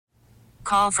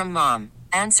Call from mom.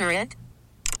 Answer it.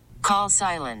 Call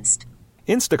silenced.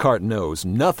 Instacart knows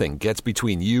nothing gets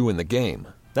between you and the game.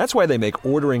 That's why they make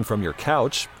ordering from your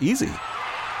couch easy.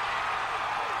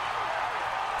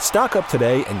 Stock up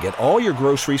today and get all your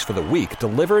groceries for the week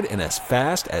delivered in as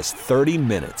fast as 30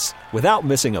 minutes without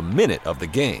missing a minute of the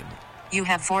game. You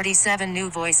have 47 new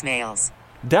voicemails.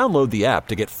 Download the app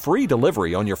to get free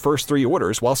delivery on your first 3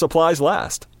 orders while supplies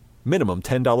last. Minimum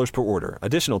 $10 per order.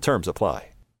 Additional terms apply.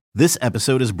 This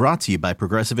episode is brought to you by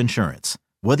Progressive Insurance.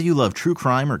 Whether you love true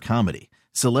crime or comedy,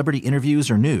 celebrity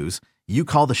interviews or news, you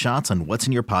call the shots on what's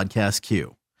in your podcast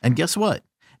queue. And guess what?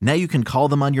 Now you can call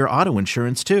them on your auto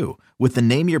insurance too with the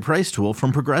Name Your Price tool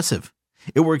from Progressive.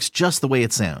 It works just the way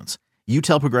it sounds. You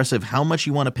tell Progressive how much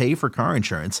you want to pay for car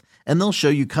insurance, and they'll show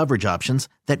you coverage options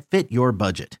that fit your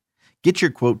budget. Get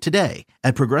your quote today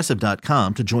at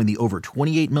Progressive.com to join the over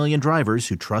 28 million drivers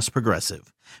who trust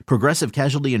Progressive. Progressive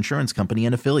Casualty Insurance Company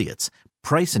and Affiliates.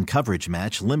 Price and coverage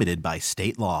match limited by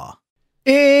state law.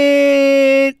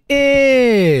 It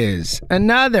is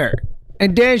another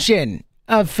edition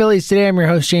of Phillies Today. I'm your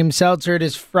host, James Seltzer. It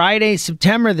is Friday,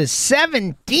 September the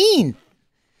 17th.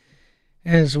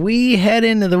 As we head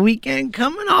into the weekend,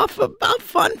 coming off a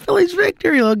fun Phillies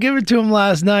victory. I'll give it to them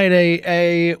last night.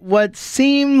 A what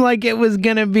seemed like it was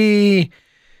going to be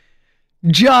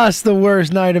just the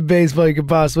worst night of baseball you could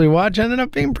possibly watch ended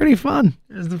up being pretty fun.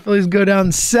 As the Phillies go down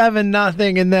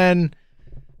 7-0, and then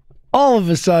all of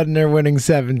a sudden they're winning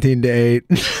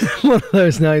 17-8. One of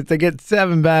those nights. They get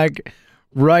 7 back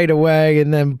right away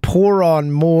and then pour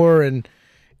on more. And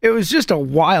it was just a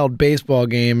wild baseball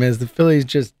game as the Phillies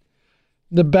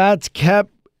the bats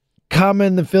kept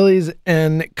coming. The Phillies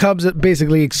and Cubs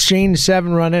basically exchanged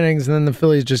 7-run innings, and then the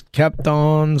Phillies just kept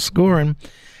on scoring.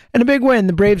 And a big win.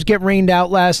 The Braves get rained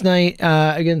out last night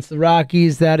against the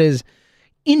Rockies. That is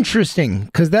interesting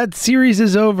because that series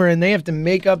is over, and they have to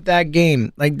make up that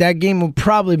game. Like, that game will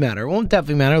probably matter. It won't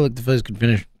definitely matter. Look, the Phillies could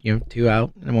finish 2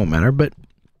 out. It won't matter, but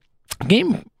the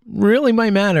game really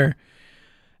might matter.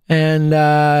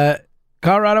 And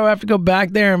Colorado have to go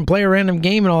back there and play a random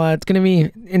game and all that. It's going to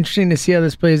be interesting to see how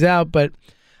this plays out. But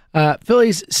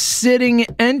Phillies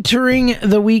entering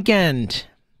the weekend,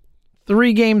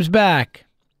 3 games back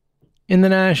in the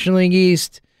National League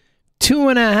East,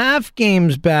 2.5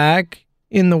 games back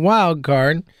in the wild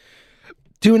card,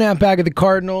 2.5 back of the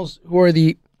Cardinals, who are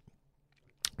the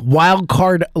wild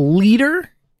card leader,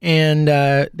 and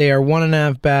they are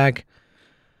 1.5 back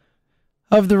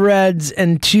of the Reds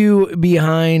and 2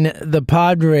 behind the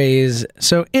Padres.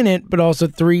 So in it, but also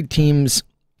 3 teams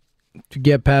to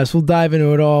get past. We'll dive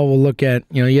into it all. We'll look at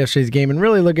yesterday's game and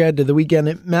really look ahead to the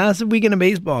weekend. Massive weekend of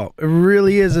baseball. It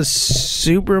really is a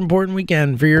super important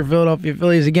weekend for your Philadelphia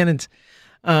Phillies. Again, it's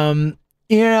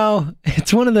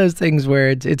it's one of those things where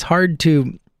it's hard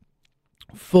to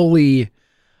fully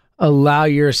allow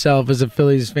yourself as a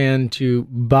Phillies fan to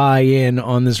buy in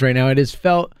on this right now.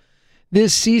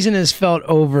 This season has felt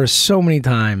over so many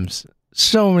times.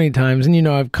 And,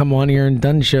 I've come on here and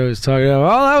done shows talking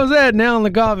about, that was it, nail in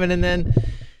the coffin. And then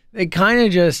they kind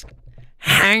of just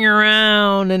hang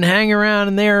around. And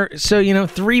they're,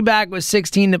 3 back with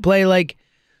 16 to play. Like,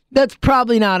 that's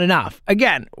probably not enough.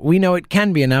 Again, we know it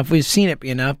can be enough. We've seen it be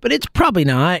enough, but it's probably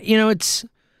not. It's,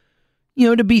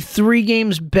 to be 3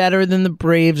 games better than the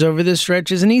Braves over this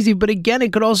stretch isn't easy. But again,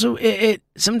 it could also,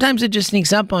 sometimes it just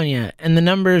sneaks up on you and the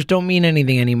numbers don't mean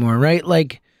anything anymore, right?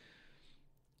 Like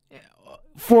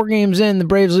 4 games in, the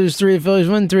Braves lose 3, the Phillies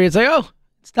win 3. It's like,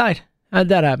 it's tied. How'd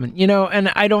that happen? And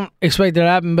I don't expect that to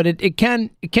happen, but it can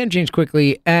change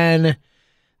quickly. And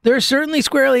they're certainly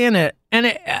squarely in it.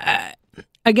 And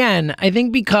again, I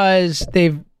think because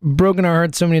they've broken our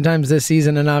hearts so many times this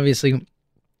season, and obviously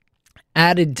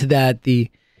added to that the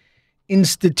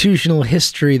institutional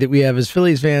history that we have as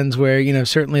Phillies fans, where,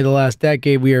 certainly the last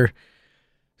decade we are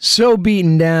so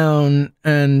beaten down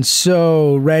and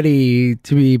so ready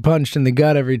to be punched in the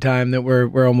gut every time that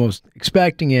we're almost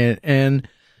expecting it. And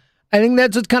I think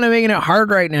that's what's kind of making it hard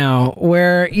right now,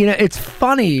 where, it's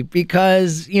funny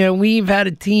because, we've had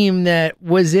a team that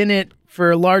was in it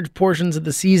for large portions of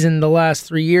the season the last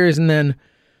 3 years and then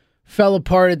fell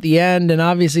apart at the end. And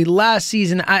obviously last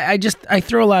season, I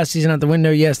throw last season out the window.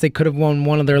 Yes, they could have won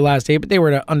one of their last 8, but they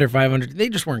were under 500. They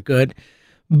just weren't good.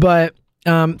 But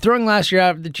throwing last year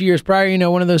out, the 2 years prior,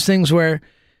 one of those things where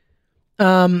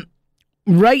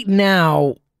right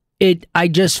now, I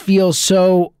just feel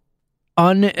so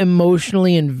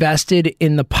unemotionally invested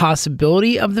in the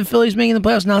possibility of the Phillies making the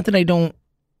playoffs. Not that I don't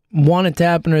want it to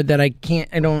happen or that I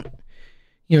don't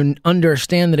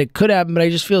understand that it could happen, but I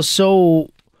just feel so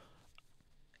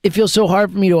it feels so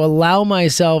hard for me to allow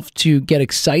myself to get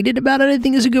excited about it, I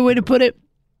think is a good way to put it.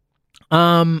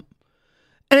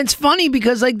 And it's funny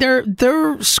because like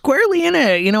they're squarely in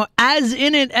it, as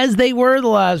in it as they were the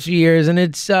last few years, and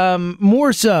it's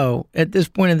more so at this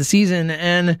point of the season,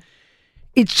 and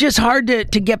it's just hard to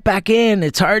get back in.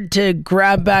 It's hard to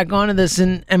grab back onto this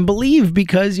and believe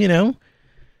because, and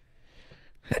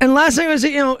last night was,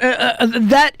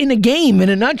 that in a game, in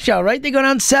a nutshell, right? They go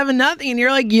down 7-0 and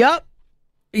you're like, yep.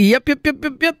 That's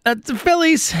the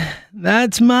Phillies.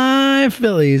 That's my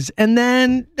Phillies. And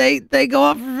then they go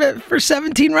off for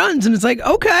 17 runs and it's like,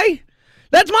 okay,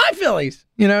 that's my Phillies.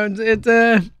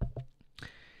 It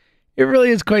really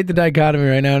is quite the dichotomy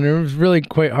right now. And it was really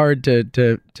quite hard to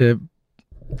get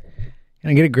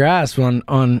a grasp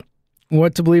on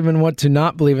what to believe and what to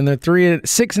not believe. And they're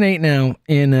 6-8 now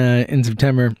in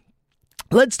September.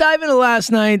 Let's dive into last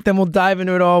night, then we'll dive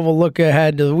into it all. We'll look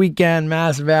ahead to the weekend,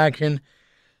 massive action.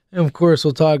 And of course,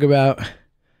 we'll talk about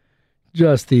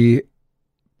just the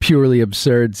purely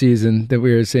absurd season that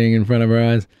we are seeing in front of our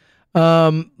eyes.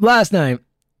 Last night,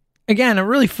 again, a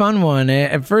really fun one.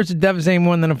 At first, a devastating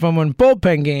one, then a fun one.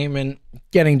 Bullpen game, and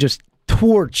getting just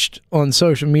torched on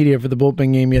social media for the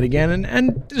bullpen game yet again,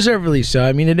 and deservedly so.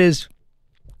 I mean, it is.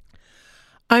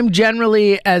 I'm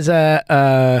generally as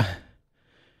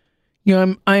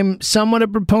I'm somewhat a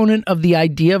proponent of the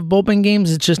idea of bullpen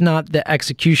games. It's just not the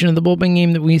execution of the bullpen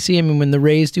game that we see. I mean, when the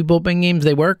Rays do bullpen games,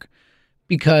 they work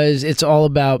because it's all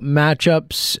about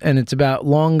matchups and it's about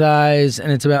long guys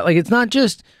and it's about, like, it's not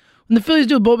just when the Phillies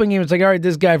do a bullpen game, it's like, all right,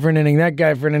 this guy for an inning, that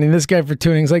guy for an inning, this guy for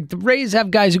 2 innings. Like, the Rays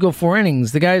have guys who go 4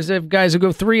 innings. The guys have guys who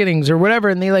go 3 innings or whatever,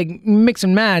 and they, like, mix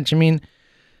and match. I mean,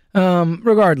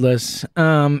 regardless,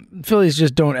 Phillies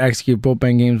just don't execute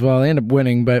bullpen games well. They end up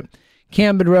winning, but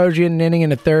Cam Bedrosian, an inning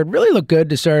and a third, really looked good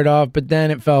to start off, but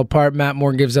then it fell apart. Matt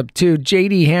Moore gives up 2.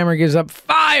 J.D. Hammer gives up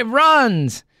 5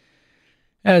 runs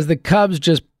as the Cubs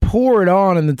just pour it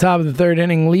on in the top of the 3rd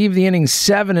inning, leave the inning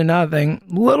 7-0.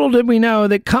 Little did we know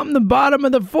that come the bottom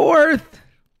of the 4th,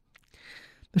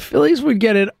 the Phillies would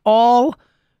get it all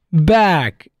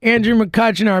back. Andrew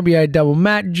McCutchen, RBI double.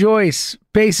 Matt Joyce,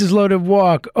 bases loaded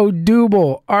walk.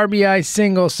 Odubel, RBI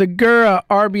single. Segura,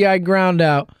 RBI ground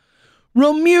out.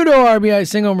 Realmuto, RBI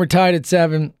single, and we're tied at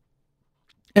 7.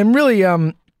 And really,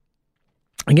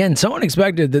 again, so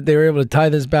unexpected that they were able to tie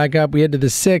this back up. We head to the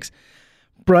 6th.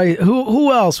 Bryce,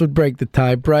 who else would break the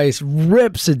tie? Bryce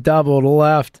rips a double to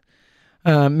left,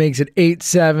 makes it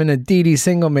 8-7. A Didi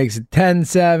single makes it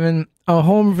 10-7. A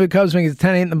homer for the Cubs makes it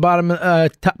 10-8 in the bottom,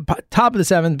 top of the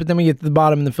 7th. But then we get to the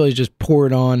bottom, and the Phillies just pour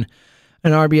it on.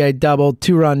 An RBI double,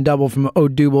 2-run double from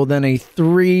Odubel, then a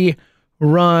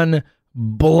 3-run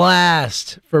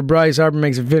blast for Bryce Harper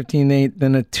makes it 15-8,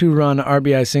 then a 2-run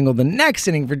RBI single the next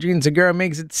inning for Jean Segura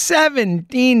makes it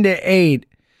 17-8.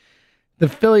 The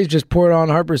Phillies just poured on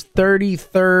Harper's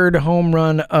 33rd home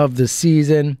run of the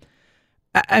season.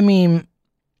 I mean,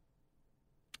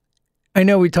 I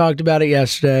know we talked about it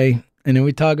yesterday. I know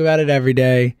we talk about it every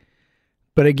day.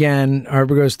 But again,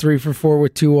 Harper goes 3 for 4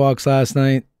 with 2 walks last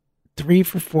night. 3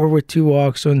 for 4 with 2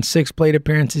 walks. So in 6 plate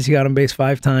appearances, he got on base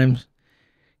 5 times.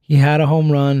 He had a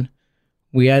home run.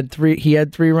 He had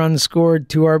 3 runs scored,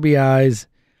 2 RBIs.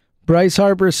 Bryce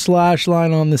Harper's slash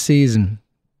line on the season.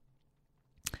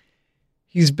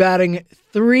 He's batting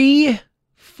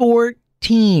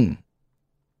 .314.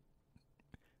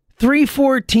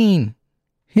 .314.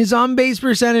 His on-base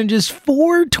percentage is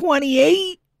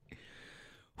 .428.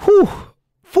 Whew.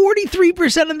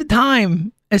 43% of the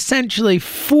time, essentially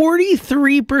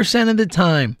 43% of the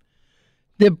time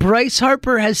that Bryce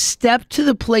Harper has stepped to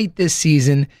the plate this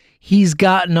season, he's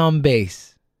gotten on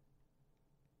base.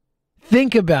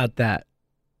 Think about that.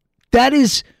 That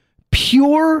is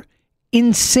pure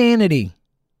insanity.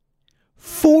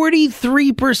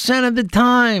 43% of the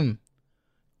time.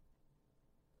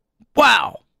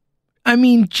 Wow. I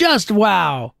mean, just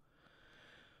wow.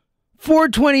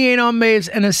 428 on base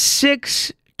and a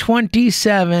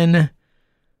 627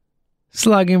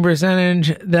 slugging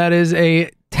percentage. That is a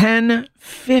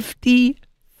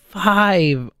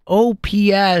 1055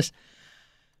 OPS.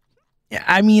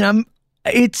 I mean,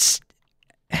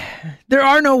 there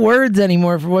are no words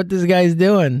anymore for what this guy's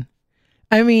doing.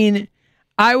 I mean,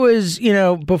 I was,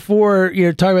 before,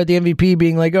 talking about the MVP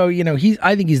being like, oh,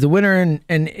 I think he's the winner and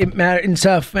it matters and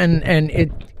stuff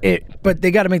but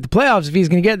they got to make the playoffs if he's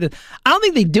going to get this. I don't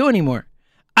think they do anymore.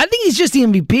 I think he's just the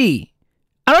MVP.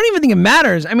 I don't even think it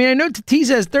matters. I mean, I know Tatis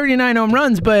has 39 home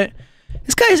runs, but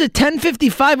this guy has a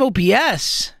 1055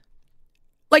 OPS.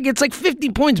 Like, it's like 50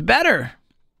 points better.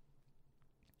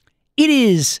 It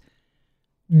is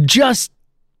just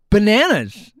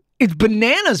bananas. It's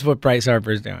bananas what Bryce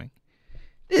Harper is doing.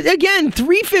 Again,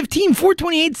 315,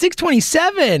 428,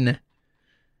 627.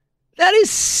 That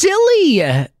is silly.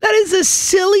 That is a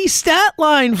silly stat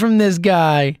line from this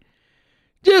guy.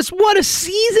 Just what a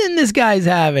season this guy's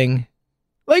having.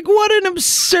 Like, what an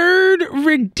absurd,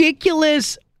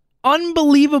 ridiculous,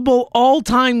 unbelievable,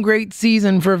 all-time great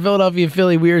season for a Philadelphia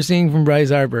Philly we are seeing from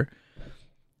Bryce Harper.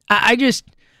 I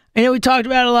know we talked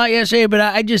about it a lot yesterday,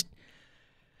 but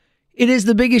it is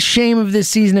the biggest shame of this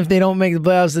season if they don't make the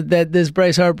playoffs that this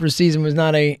Bryce Harper season was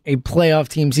not a playoff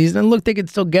team season. And look, they could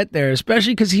still get there,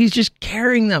 especially because he's just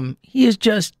carrying them. He is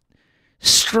just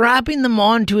strapping them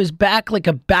onto his back like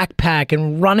a backpack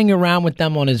and running around with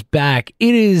them on his back.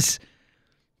 It's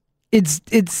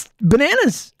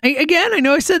bananas. Again, I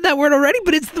know I said that word already,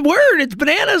 but it's the word. It's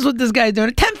bananas what this guy's doing.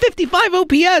 1055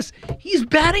 OPS. He's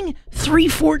batting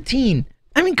 .314.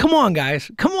 I mean, come on, guys.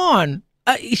 Come on.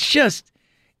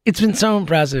 It's been so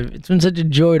impressive. It's been such a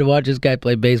joy to watch this guy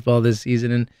play baseball this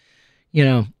season. And,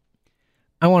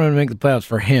 I want him to make the playoffs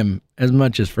for him as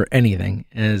much as for anything.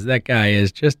 As that guy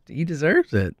is he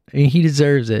deserves it. I mean, he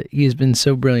deserves it. He has been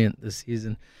so brilliant this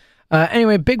season.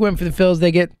 Anyway, big win for the Phils.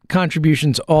 They get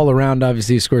contributions all around.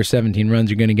 Obviously, score 17 runs.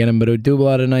 You're going to get them. But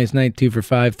Odubel had a nice night, 2 for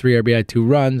 5, 3 RBI, 2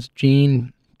 runs.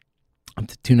 Gene up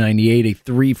to 298, a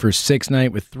 3 for 6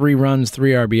 night with 3 runs,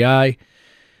 3 RBI.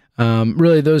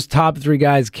 Really, those top 3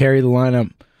 guys carry the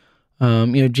lineup.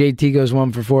 JT goes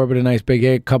 1 for 4, but a nice big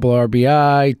hit, couple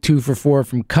RBI, 2 for 4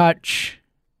 from Kutch.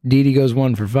 Didi goes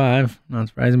 1 for 5, not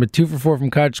surprising, but 2 for 4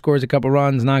 from Kutch, scores a couple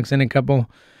runs, knocks in a couple.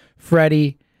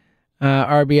 Freddie,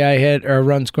 RBI hit or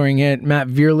run scoring hit. Matt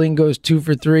Vierling goes 2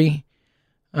 for 3,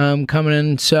 coming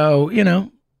in. So,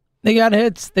 they got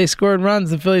hits. They scored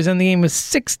runs. The Phillies end the game with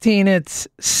 16 hits,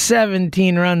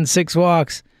 17 runs, 6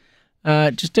 walks.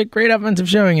 Just a great offensive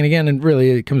showing. And again,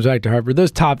 it comes back to Harper.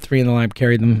 Those top 3 in the lineup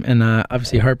carried them. And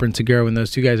obviously Harper and Segura, when those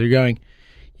 2 guys are going,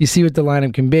 you see what the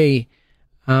lineup can be.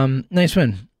 Nice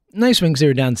win. Nice win because they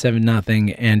were down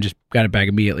 7-0 and just got it back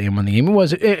immediately and won the game.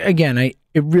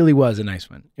 It really was a nice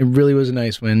win. It really was a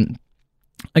nice win.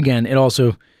 Again, it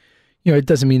also, it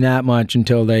doesn't mean that much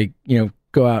until they,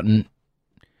 go out and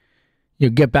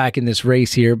get back in this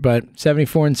race here, but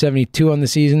 74-72 on the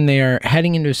season. They are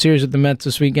heading into a series with the Mets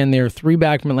this weekend. They are 3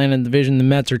 back from Atlanta in the division. The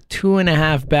Mets are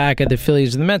 2.5 back at the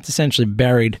Phillies. The Mets essentially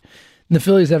buried. And the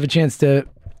Phillies have a chance to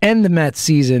end the Mets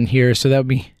season here, so that'd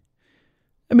be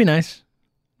nice.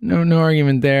 No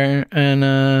argument there.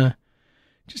 And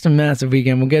just a massive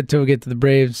weekend. We'll get to the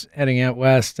Braves heading out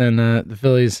west, and the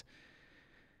Phillies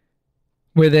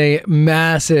with a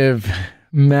massive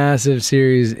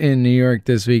series in New York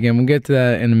this weekend. We'll get to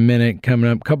that in a minute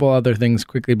coming up. A couple other things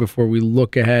quickly before we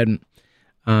look ahead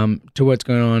to what's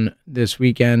going on this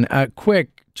weekend.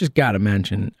 Quick, just got to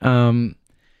mention,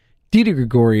 Didi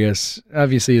Gregorius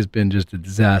obviously has been just a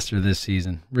disaster this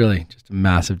season. Really, just a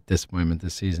massive disappointment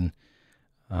this season.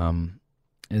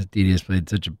 As Didi has played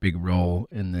such a big role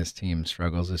in this team's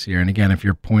struggles this year. And again, if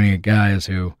you're pointing at guys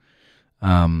who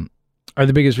are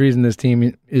the biggest reason this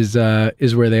team is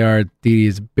where they are, Didi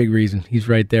is a big reason. He's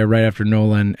right there, right after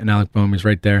Nola and Alec Bohm. He's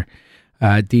right there.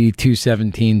 Didi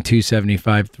 217,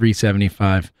 275,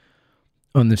 375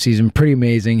 on the season. Pretty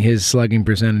amazing. His slugging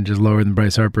percentage is lower than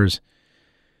Bryce Harper's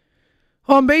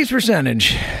on base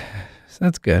percentage. So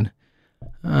that's good.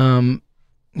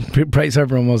 Bryce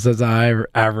Harper almost has a higher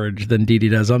average than Didi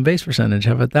does on base percentage.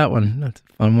 How about that one? That's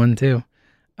a fun one too.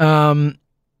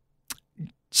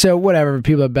 So whatever,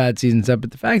 people have bad seasons up,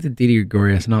 but the fact that Didi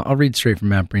Gregorius, and I'll read straight from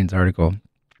Matt Breen's article,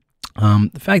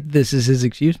 the fact that this is his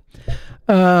excuse,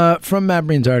 from Matt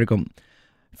Breen's article,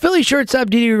 Philly shortstop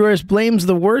Didi Gregorius blames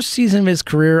the worst season of his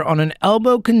career on an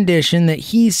elbow condition that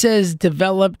he says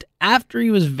developed after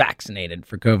he was vaccinated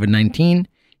for COVID-19.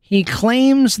 He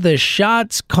claims the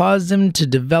shots caused him to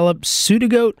develop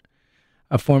pseudogout,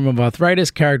 a form of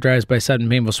arthritis characterized by sudden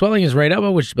painful swelling in his right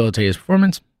elbow, which debilitated his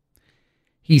performance.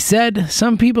 He said,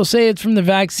 "Some people say it's from the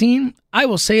vaccine. I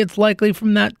will say it's likely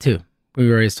from that too," we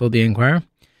already told the Inquirer.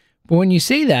 But when you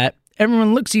say that,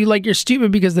 everyone looks at you like you're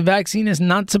stupid because the vaccine is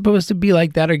not supposed to be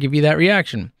like that or give you that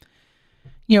reaction.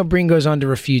 Breen goes on to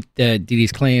refute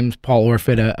Didi's claims. Paul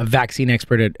Orford, a vaccine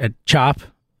expert at CHOP,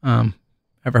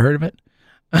 ever heard of it?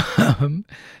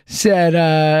 Said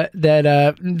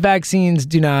that vaccines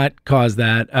do not cause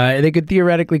that. They could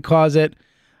theoretically cause it.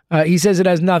 He says it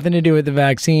has nothing to do with the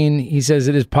vaccine. He says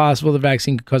it is possible the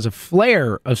vaccine could cause a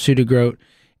flare of pseudogout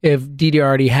if Didi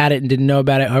already had it and didn't know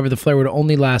about it. However, the flare would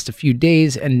only last a few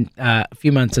days, and a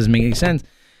few months doesn't make any sense.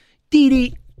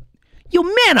 Didi, you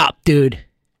man up, dude.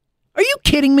 Are you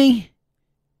kidding me?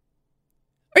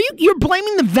 You're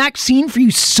blaming the vaccine for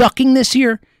you sucking this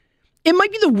year? It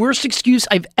might be the worst excuse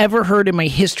I've ever heard in my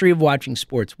history of watching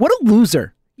sports. What a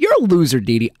loser. You're a loser,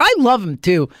 Didi. I love him,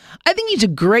 too. I think he's a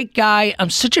great guy. I'm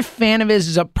such a fan of his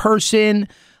as a person,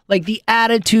 like the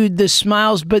attitude, the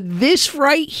smiles. But this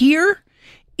right here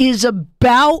is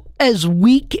about as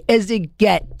weak as it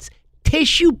gets.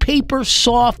 Tissue paper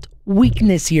soft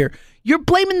weakness here. You're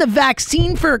blaming the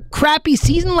vaccine for a crappy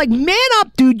season? Like, man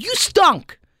up, dude. You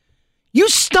stunk. You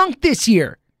stunk this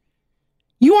year.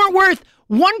 You aren't worth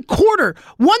 1/4,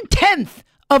 1/10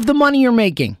 of the money you're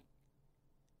making.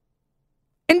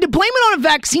 And to blame it on a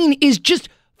vaccine is just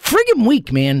friggin'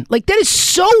 weak, man. Like, that is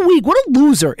so weak. What a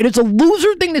loser. It is a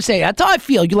loser thing to say. That's how I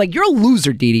feel. You're a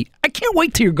loser, Didi. I can't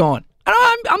wait till you're gone.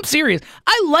 I'm serious.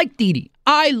 I like Didi.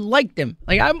 I liked him.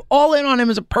 Like, I'm all in on him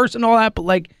as a person, all that, but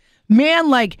like, man,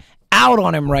 like, out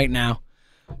on him right now.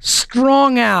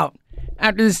 Strong out.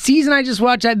 After the season I just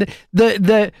watched, I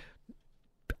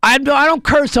don't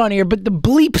curse on here, but the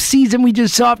bleep season we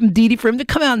just saw from Didi, for him to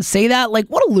come out and say that, like,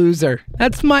 what a loser.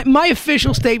 That's my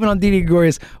official statement on Didi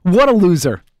Gregorius. What a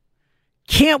loser.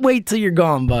 Can't wait till you're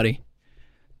gone, buddy.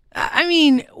 I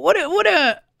mean,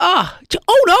 to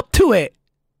own up to it.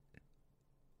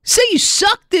 Say you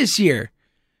suck this year.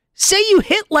 Say you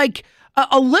hit like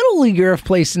a little leaguer if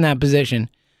placed in that position.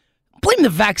 Blame the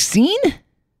vaccine?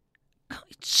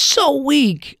 It's so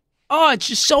weak. Oh, it's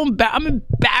just so I'm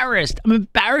embarrassed. I'm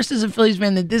embarrassed as a Phillies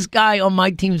fan that this guy on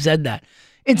my team said that.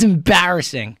 It's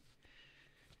embarrassing.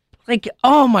 Like,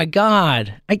 oh my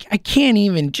God. I can't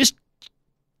even. Just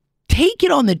take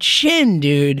it on the chin,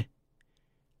 dude.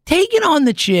 Take it on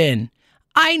the chin.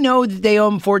 I know that they owe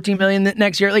him $14 million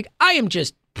next year. Like, I am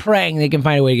just praying they can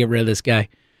find a way to get rid of this guy.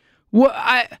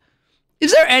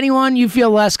 Is there anyone you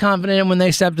feel less confident in when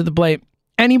they step to the plate?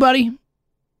 Anybody?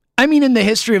 I mean, in the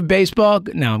history of baseball?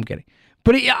 No, I'm kidding.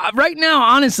 But right now,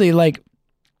 honestly, like,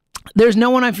 there's no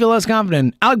one I feel less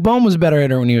confident in. Alec Bohm was a better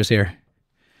hitter when he was here.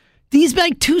 He's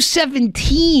like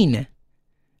 217. And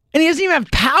he doesn't even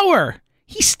have power.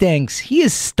 He stinks. He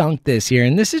has stunk this year.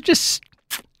 And this is just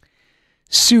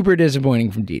super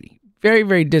disappointing from Didi. Very,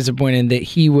 very disappointed that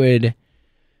he would,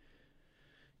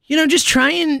 just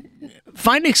try and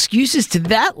find excuses to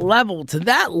that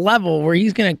level where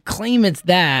he's going to claim it's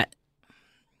that.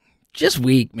 Just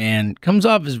weak, man. Comes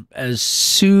off as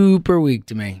super weak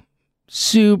to me.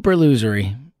 Super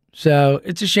losery. So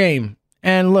it's a shame.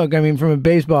 And look, I mean, from a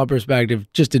baseball perspective,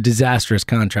 just a disastrous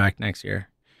contract next year.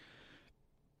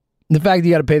 The fact that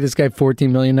you got to pay this guy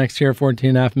 $14 million next year,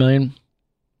 $14.5 million.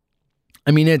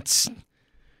 I mean,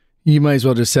 you might as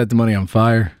well just set the money on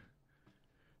fire.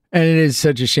 And it is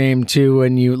such a shame, too,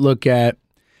 when you look at,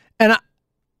 and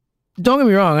don't get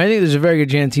me wrong, I think there's a very good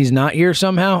chance he's not here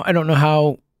somehow. I don't know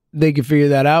how they could figure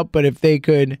that out, but if they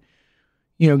could,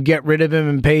 get rid of him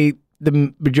and pay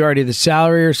the majority of the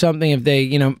salary or something, if they,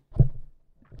 I don't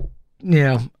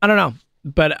know.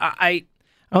 But I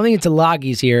don't think it's a lock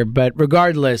he's here, but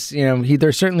regardless,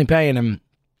 they're certainly paying him.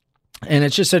 And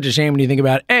it's just such a shame when you think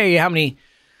about, how many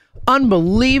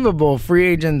unbelievable free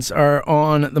agents are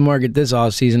on the market this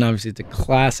offseason. Obviously, it's a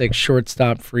classic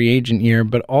shortstop free agent year,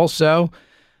 but also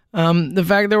the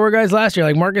fact that there were guys last year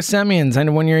like Marcus Semien signed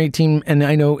a 1 year 18, and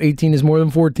I know 18 is more than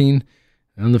 14.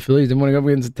 And the Phillies didn't want to go up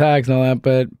against the tax and all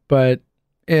that, but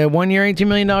a 1 year $18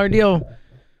 million deal. Do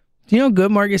you know how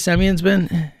good Marcus Semien's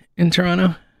been in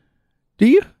Toronto? Do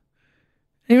you?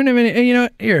 Even have any,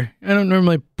 here, I don't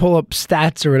normally pull up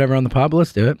stats or whatever on the pod, but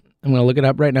let's do it. I'm going to look it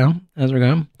up right now as we're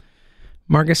going.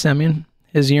 Marcus Semien,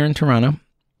 his year in Toronto.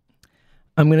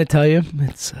 I'm going to tell you,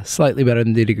 it's slightly better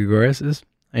than Didi Gregorius's.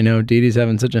 I know Didi's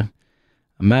having such a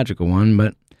magical one,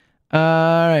 but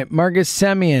all right, Marcus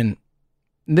Semien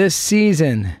this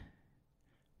season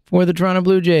for the Toronto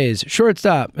Blue Jays,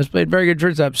 shortstop, has played very good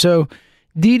shortstop. So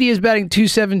Didi is batting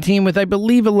 .217 with, I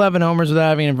believe, 11 homers without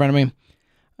having it in front of me.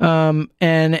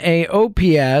 And a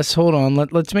OPS, hold on,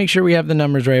 let's make sure we have the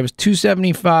numbers right. It was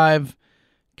 275.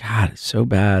 God, it's so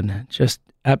bad. Just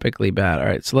epically bad. All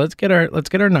right, so let's get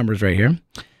our numbers right here.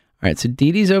 All right, so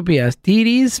Didi's OPS.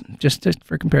 Didi's, just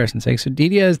for comparison's sake, so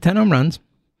Didi has 10 home runs.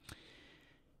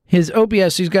 His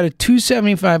OPS, he's got a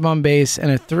 275 on base and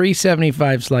a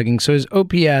 375 slugging. So his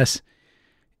OPS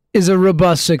is a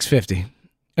robust 650.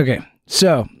 Okay,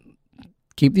 so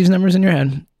keep these numbers in your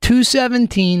head.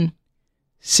 217,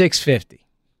 650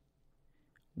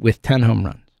 with 10 home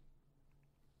runs.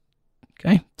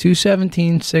 Okay,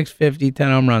 217, 650, 10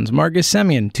 home runs. Marcus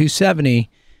Semien, 270,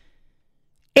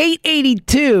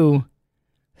 882,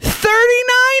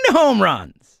 39 home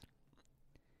runs.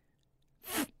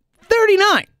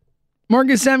 39.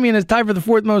 Marcus Semien is tied for the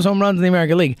fourth most home runs in the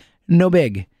American League. No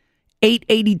big.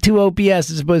 882 OPS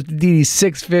as opposed to Didi's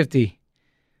 650.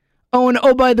 Oh,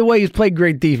 and by the way, he's played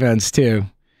great defense, too.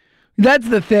 That's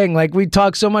the thing. Like, we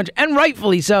talk so much, and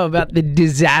rightfully so, about the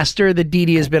disaster that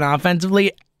Didi has been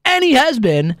offensively, and he has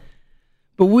been,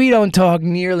 but we don't talk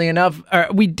nearly enough.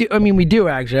 We do,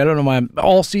 actually. I don't know why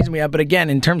all season we have, but again,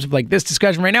 in terms of, like, this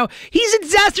discussion right now, he's a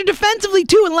disaster defensively,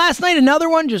 too, and last night, another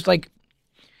one, just like,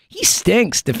 he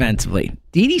stinks defensively.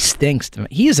 Didi stinks.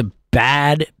 He is a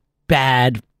bad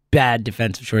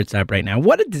defensive shortstop right now.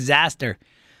 What a disaster.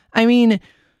 I mean,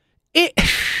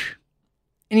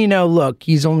 and look,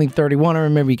 he's only 31, or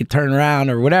maybe he could turn around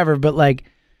or whatever, but like,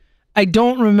 I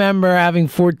don't remember having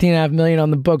 $14.5 million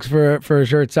on the books for a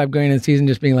shortstop going into the season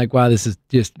just being like, wow, this is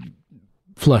just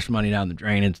flush money down the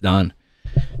drain. It's done.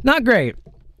 Not great.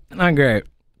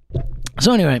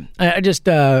 So anyway, I just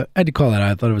had to call that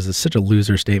out. I thought it was such a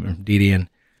loser statement from Didi, and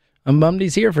I'm bummed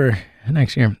he's here for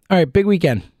next year. All right, big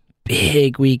weekend.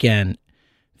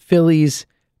 Phillies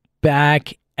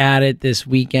back at it this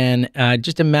weekend.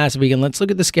 Just a massive weekend. Let's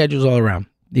look at the schedules all around.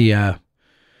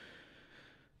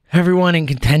 Everyone in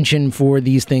contention for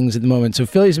these things at the moment. So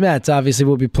Phillies Mets obviously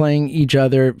will be playing each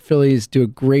other. Phillies do a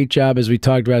great job, as we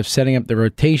talked about, setting up the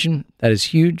rotation. That is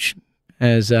huge.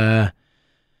 As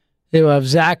they will have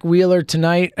Zach Wheeler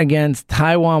tonight against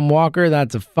Taijuan Walker.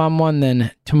 That's a fun one.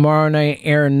 Then tomorrow night,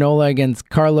 Aaron Nola against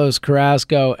Carlos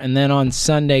Carrasco. And then on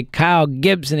Sunday, Kyle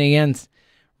Gibson against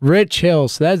Rich Hill.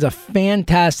 So that's a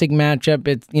fantastic matchup.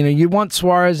 It's, you want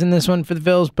Suarez in this one for the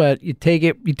Phils, but you take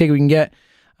it we can get.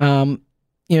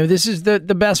 This is the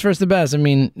best versus the best. I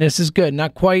mean, this is good.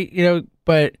 Not quite,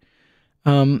 but it's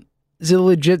a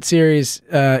legit series.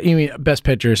 You mean best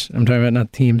pitchers. I'm talking about,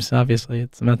 not teams, obviously.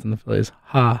 It's the Mets and the Phillies.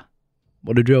 Ha.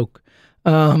 What a joke.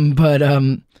 But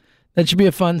that should be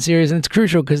a fun series, and it's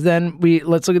crucial because then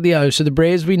let's look at the others. So the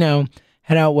Braves, we know,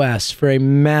 head out west for a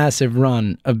massive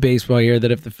run of baseball here,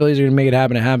 that if the Phillies are going to make it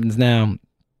happen, it happens now.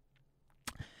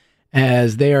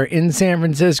 As they are in San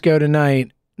Francisco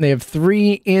tonight. They have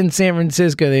 3 in San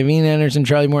Francisco. They have Ian Anderson,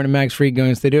 Charlie Morton, and Max Fried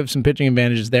going. So they do have some pitching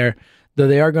advantages there, though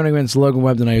they are going against Logan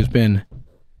Webb tonight, who's been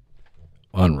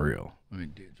unreal. I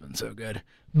mean, dude's been so good.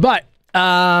 But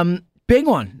big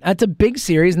one. That's a big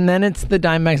series, and then it's the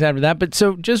Diamondbacks after that. But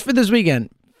so just for this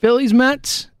weekend, Phillies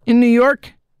Mets in New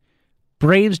York,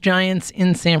 Braves Giants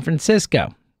in San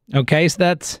Francisco. Okay, so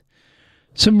that's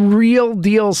some real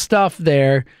deal stuff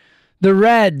there. The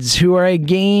Reds, who are a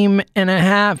game and a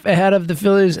half ahead of the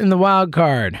Phillies in the wild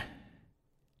card,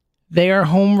 they are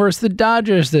home versus the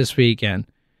Dodgers this weekend.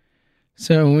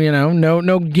 So,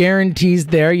 no guarantees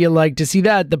there. You like to see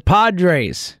that. The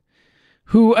Padres,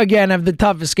 who, again, have the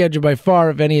toughest schedule by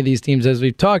far of any of these teams, as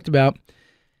we've talked about,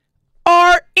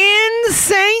 are in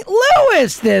St.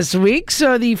 Louis this week.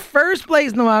 So the first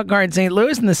place in the wild card, St.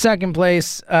 Louis, and the second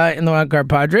place in the wild card,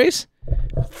 Padres,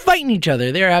 fighting each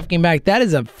other. They're half game back. That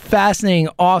is a fascinating,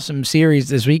 awesome series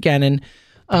this weekend.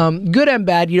 And good and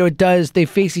bad, they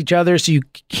face each other, so you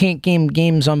can't game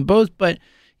games on both. But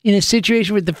in a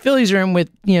situation where the Phillies are in with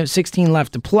 16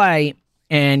 left to play,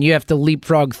 and you have to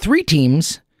leapfrog 3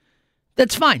 teams,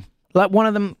 that's fine. Let one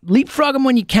of them leapfrog them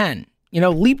when you can.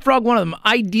 Leapfrog one of them.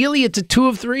 Ideally, it's a 2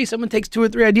 of 3. Someone takes 2 or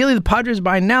 3. Ideally, the Padres are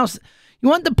behind now. You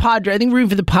want the Padres. I think rooting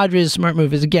for the Padres is a smart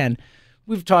move. Is, again,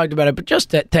 we've talked about it, but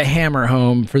just to hammer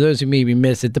home, for those who maybe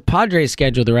missed it, the Padres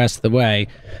schedule the rest of the way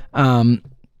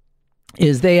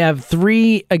is they have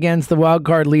 3 against the wild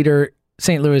card leader,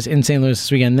 St. Louis, in St. Louis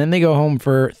this weekend. Then they go home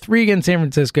for 3 against San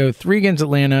Francisco, 3 against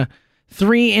Atlanta,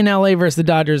 3 in LA versus the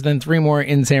Dodgers, then 3 more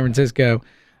in San Francisco.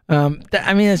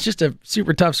 It's just a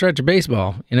super tough stretch of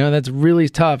baseball. That's really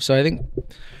tough. So I think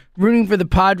rooting for the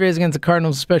Padres against the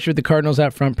Cardinals, especially with the Cardinals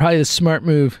out front, probably the smart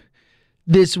move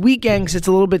this weekend, because it's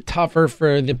a little bit tougher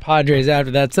for the Padres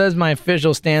after that. So that's my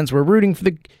official stance. We're rooting for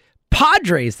the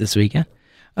Padres this weekend.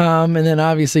 And then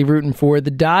obviously rooting for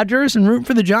the Dodgers and rooting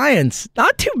for the Giants.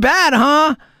 Not too bad,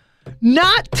 huh?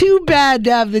 Not too bad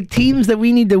to have the teams that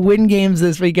we need to win games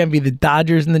this weekend be the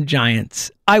Dodgers and the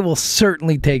Giants. I will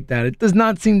certainly take that. It does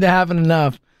not seem to happen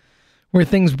enough where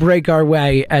things break our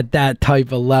way at that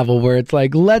type of level where it's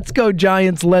like, let's go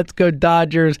Giants, let's go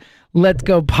Dodgers, let's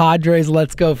go Padres,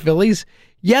 let's go Phillies.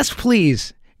 Yes,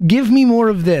 please. Give me more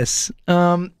of this.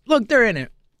 Look, they're in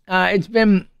it. It's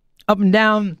been up and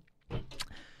down.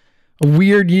 A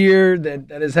weird year that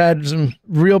has had some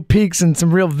real peaks and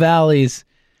some real valleys.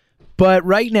 But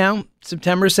right now,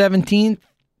 September 17th,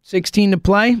 16 to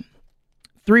play.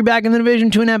 3 back in the division,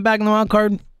 2.5 back in the wild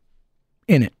card.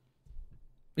 In it.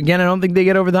 Again, I don't think they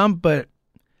get over the hump, but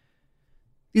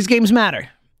these games matter.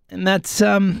 And that's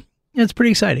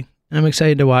pretty exciting. I'm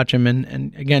excited to watch them.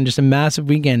 And again, just a massive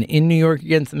weekend in New York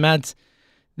against the Mets.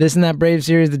 This and that Braves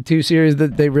series, the 2 series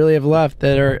that they really have left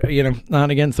that are, not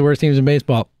against the worst teams in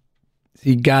baseball. So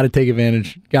you got to take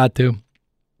advantage. Got to.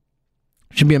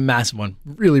 Should be a massive one.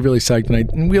 Really, really psyched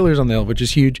tonight. And Wheeler's on the hill, which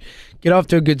is huge. Get off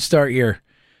to a good start here.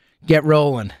 Get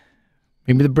rolling.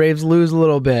 Maybe the Braves lose a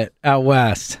little bit out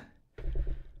west.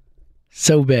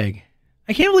 So big.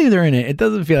 I can't believe they're in it. It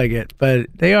doesn't feel like it, but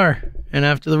they are. And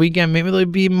after the weekend, maybe they'll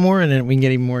be more in it. We can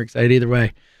get even more excited either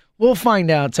way. We'll find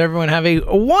out. So everyone have a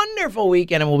wonderful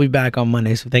weekend, and we'll be back on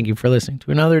Monday. So thank you for listening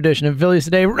to another edition of Phillies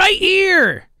Today right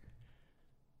here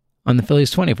on the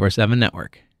Phillies 24/7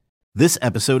 Network. This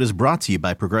episode is brought to you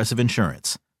by Progressive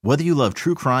Insurance. Whether you love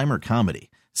true crime or comedy,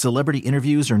 celebrity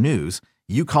interviews or news,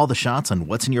 you call the shots on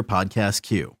what's in your podcast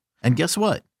queue. And guess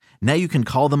what? Now you can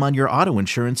call them on your auto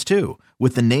insurance too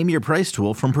with the Name Your Price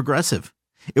tool from Progressive.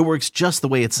 It works just the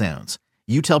way it sounds.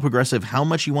 You tell Progressive how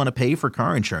much you want to pay for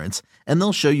car insurance, and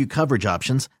they'll show you coverage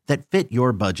options that fit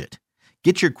your budget.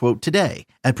 Get your quote today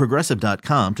at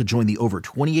Progressive.com to join the over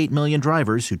 28 million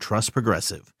drivers who trust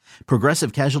Progressive.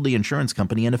 Progressive Casualty Insurance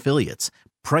Company and Affiliates.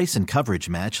 Price and coverage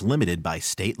match limited by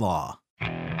state law.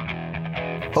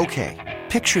 Okay,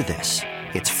 picture this.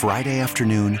 It's Friday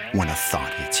afternoon when a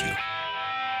thought hits you.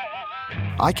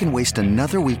 I can waste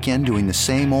another weekend doing the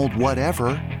same old whatever,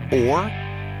 or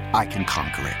I can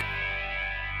conquer it.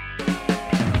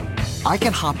 I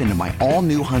can hop into my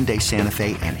all-new Hyundai Santa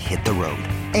Fe and hit the road.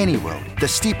 Any road. The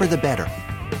steeper, the better.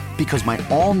 Because my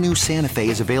all-new Santa Fe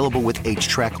is available with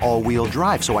H-Track all-wheel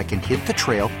drive, so I can hit the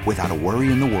trail without a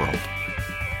worry in the world.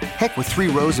 Heck, with 3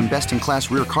 rows and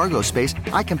best-in-class rear cargo space,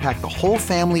 I can pack the whole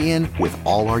family in with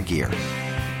all our gear.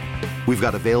 We've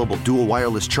got available dual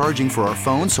wireless charging for our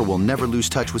phones, so we'll never lose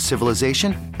touch with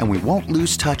civilization, and we won't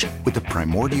lose touch with the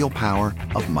primordial power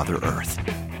of Mother Earth.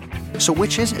 So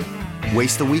which is it?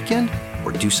 Waste the weekend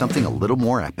or do something a little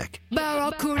more epic?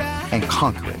 And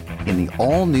conquer it in the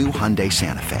all-new Hyundai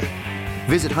Santa Fe.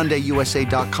 Visit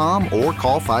HyundaiUSA.com or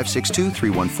call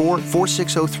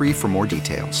 562-314-4603 for more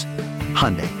details.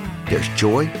 Hyundai, there's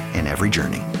joy in every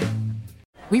journey.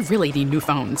 We really need new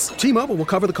phones. T-Mobile will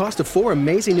cover the cost of 4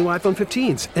 amazing new iPhone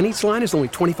 15s, and each line is only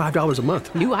 $25 a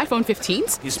month. New iPhone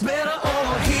 15s? It's better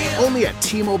over here. Only at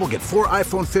T-Mobile, get 4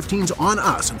 iPhone 15s on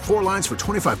us and 4 lines for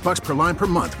 $25 per line per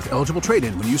month with eligible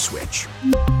trade-in when you switch.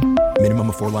 Minimum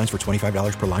of 4 lines for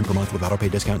 $25 per line per month with autopay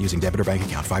discount using debit or bank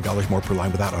account. $5 more per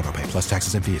line without autopay, plus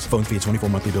taxes and fees. Phone fee at 24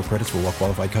 monthly bill credits for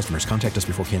well-qualified customers. Contact us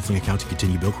before canceling account to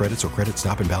continue bill credits or credit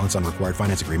stop and balance on required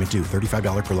finance agreement due.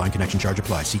 $35 per line connection charge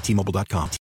applies. See T-Mobile.com.